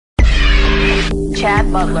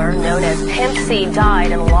Chad Butler, known as Pimp C,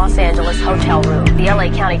 died in a Los Angeles hotel room. The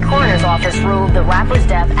LA County Coroner's Office ruled the rapper's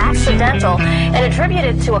death accidental and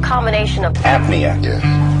attributed to a combination of apnea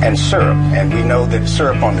and syrup. And we know that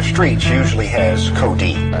syrup on the streets usually has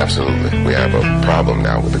codeine. Absolutely. We have a problem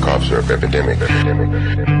now with the cough syrup epidemic.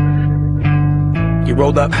 He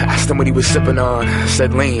rolled up, asked him what he was sipping on.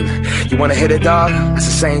 Said lean. You wanna hit it, dog? That's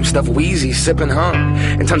the same stuff Wheezy sipping, huh?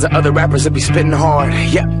 And tons of other rappers that be spitting hard.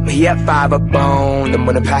 Yep, he had 5 up bone. Then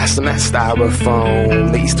when it passed him that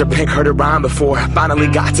styrofoam. The Easter pink heard it rhyme before. Finally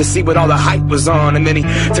got to see what all the hype was on. And then he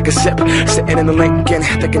took a sip, sitting in the Lincoln,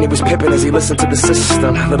 thinking he was pippin' as he listened to the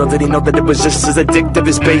system. Little did he know that it was just as addictive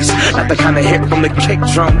as bass. Not the kind of hit from the kick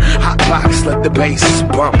drum. Hot box, let the bass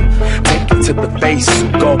bump. Take it to the face,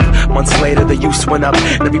 gulp. Months later the use went up,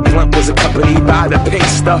 and every blunt was accompanied by the pink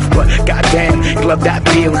stuff. But goddamn, he loved that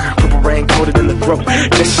feeling. Purple rain coated in the throat,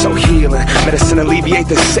 just so healing. Medicine alleviate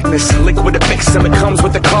the sickness, liquid to fix him. It comes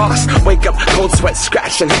with the cost. Wake up, cold sweat,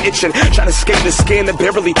 scratching, itching, trying to escape the skin that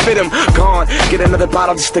barely fit him. Gone, get another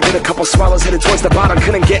bottle just to get a couple swallows. Headed towards the bottom,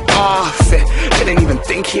 couldn't get off it. Didn't even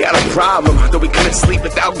think he had a problem, though he couldn't sleep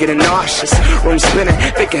without getting nauseous. Room spinning,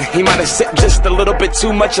 thinking he might have sipped just a little bit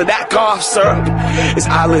too much of that cough syrup. His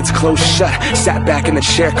eyelids closed shut, sat back in the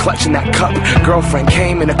chair clutching that cup. Girlfriend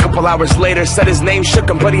came in a couple hours later, said his name shook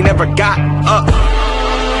him, but he never got up.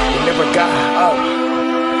 He never got up.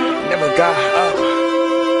 He never got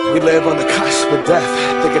up. We live on the cusp of death,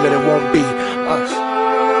 thinking that it won't be us.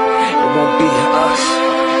 It won't be us.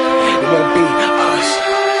 It won't be us.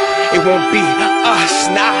 It won't be us.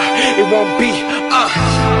 Nah, it won't be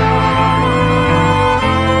us.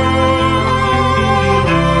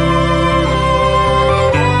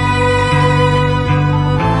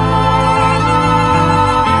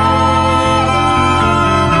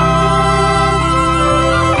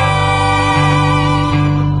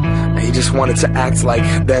 Wanted to act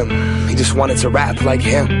like them. He just wanted to rap like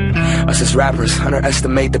him. Us as rappers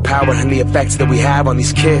underestimate the power and the effects that we have on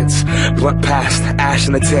these kids. Blunt past, ash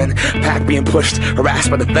in the tin, pack being pushed, harassed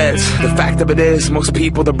by the feds. The fact of it is, most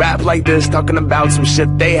people that rap like this talking about some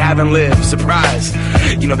shit they haven't lived. Surprise,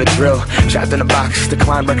 you know the drill. Trapped in a box,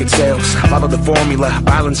 decline record sales. Follow the formula,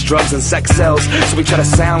 violence, drugs, and sex sells. So we try to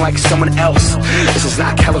sound like someone else. This is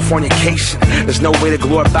not Californication. There's no way to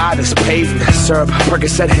glorify this pavement. Syrup,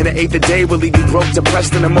 Percocet, hit an eighth a day will leave you broke,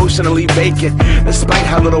 depressed, and emotionally vacant. Despite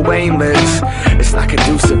how Lil Wayne lives, it's not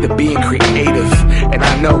conducive to being creative. And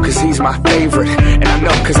I know cause he's my favorite. And I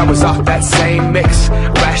know cause I was off that same mix.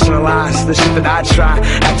 Rationalize the shit that I try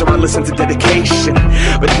after I listen to Dedication.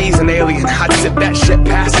 But he's an alien, I'd sip that shit,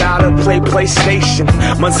 pass out, or play PlayStation.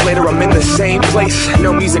 Months later I'm in the same place,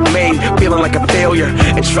 no music made, feeling like a failure.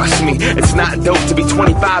 And trust me, it's not dope to be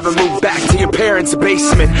 25 and move back to your parents'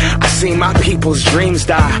 basement. I seen my people's dreams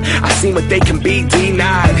die, I seen what they can be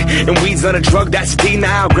denied. And weed's not a drug, that's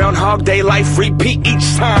denied. Groundhog Day life repeat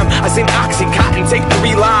each time. I seen Oxycontin take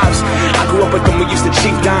 3 lives. I grew up with them, we used to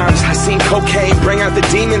cheat dimes. I seen cocaine bring out the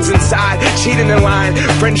demons inside. Cheating in line,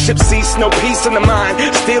 friendship cease, no peace in the mind.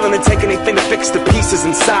 Stealing and take anything to fix the pieces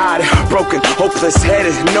inside. Broken, hopeless,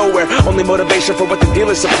 headed nowhere. Only motivation for what the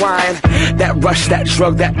dealer's supplying. That rush, that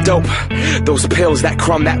drug, that dope. Those pills, that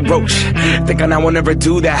crumb, that roach. Think I now will never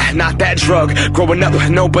do that, not that drug. Growing up,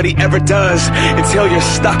 nobody ever does. Until you're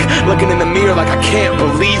stuck, looking in the mirror like I can't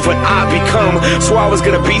believe what I've become. So I was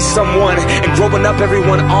gonna be someone, and growing up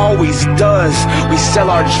everyone always does. We sell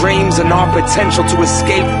our dreams and our potential to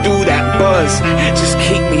escape through that buzz. Just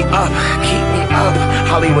keep me up,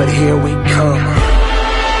 Hollywood, here we come.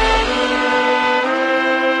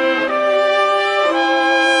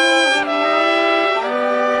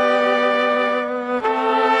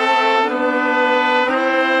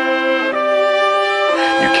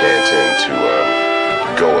 Tend to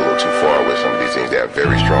go a little too far with some of these things. They have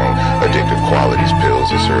very strong addictive qualities, pills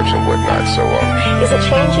and syrups and whatnot. So is it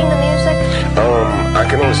changing the music? I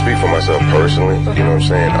can only speak for myself personally, you know what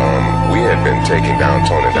I'm saying? We had been toning down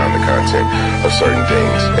the content of certain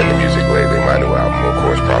things in the music lately. My new album, of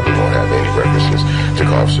course, probably won't have any references to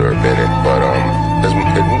cough syrup in it, but there's a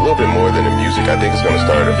little bit more than the music. I think it's going to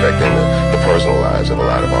start affecting the personal lives of a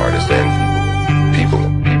lot of artists and people.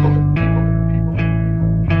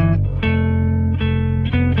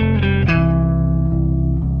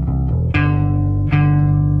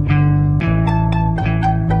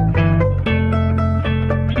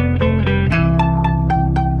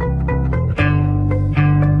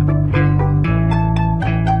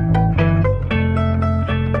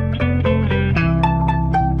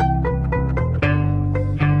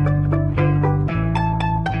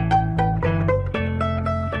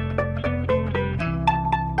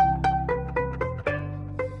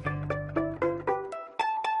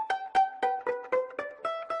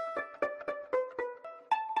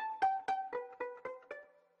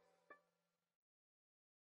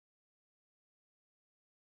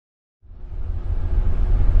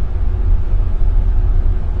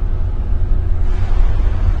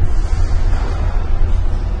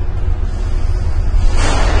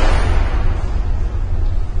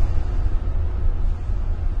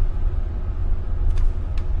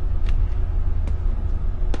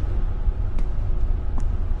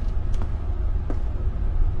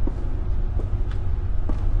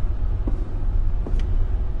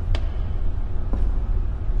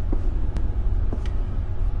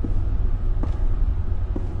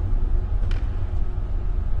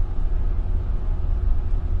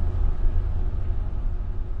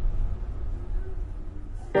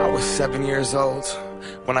 was 7 years old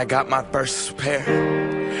when I got my first pair.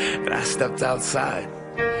 And I stepped outside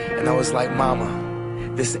and I was like, Mama,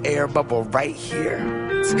 this air bubble right here,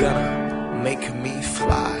 it's gonna make me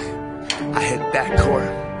fly. I hit that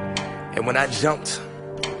court, and when I jumped,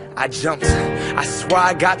 I swear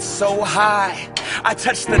I got so high, I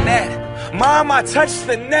touched the net. Mom, I touched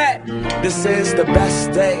the net. This is the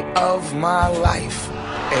best day of my life.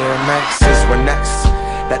 Airmaxes were next.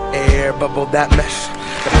 That air bubble, that mesh,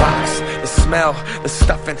 the box, the smell, the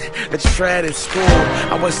stuffing, the tread at school.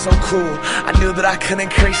 I was so cool, I knew that I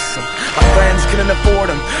couldn't crease them. My friends couldn't afford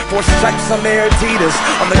them. 4 stripes on their Adidas.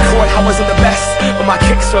 On the court, I wasn't the best, but my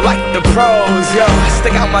kicks were like the pros. Yo, I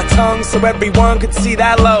stick out my tongue so everyone could see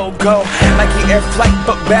that logo. Nike Air Flight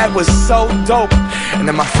book bag was so dope. And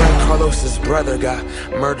then my friend Carlos's brother got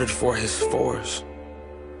murdered for his 4s.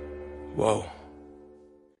 Whoa.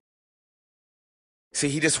 See,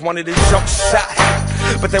 he just wanted a jump shot,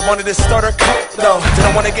 but they wanted to start a cult though.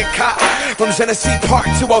 Didn't want to get caught. From Genesee Park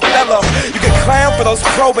to Othello, you could clown for those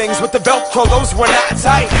probings with the Velcro, those were not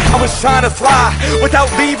tight. I was trying to fly without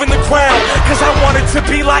leaving the ground, cause I wanted to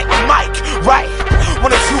be like Mike, right?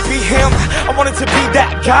 Wanted to be him, I wanted to be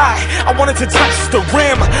that guy. I wanted to touch the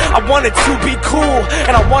rim, I wanted to be cool,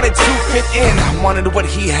 and I wanted to fit in. I wanted what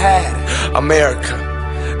he had. America,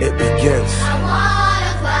 it begins.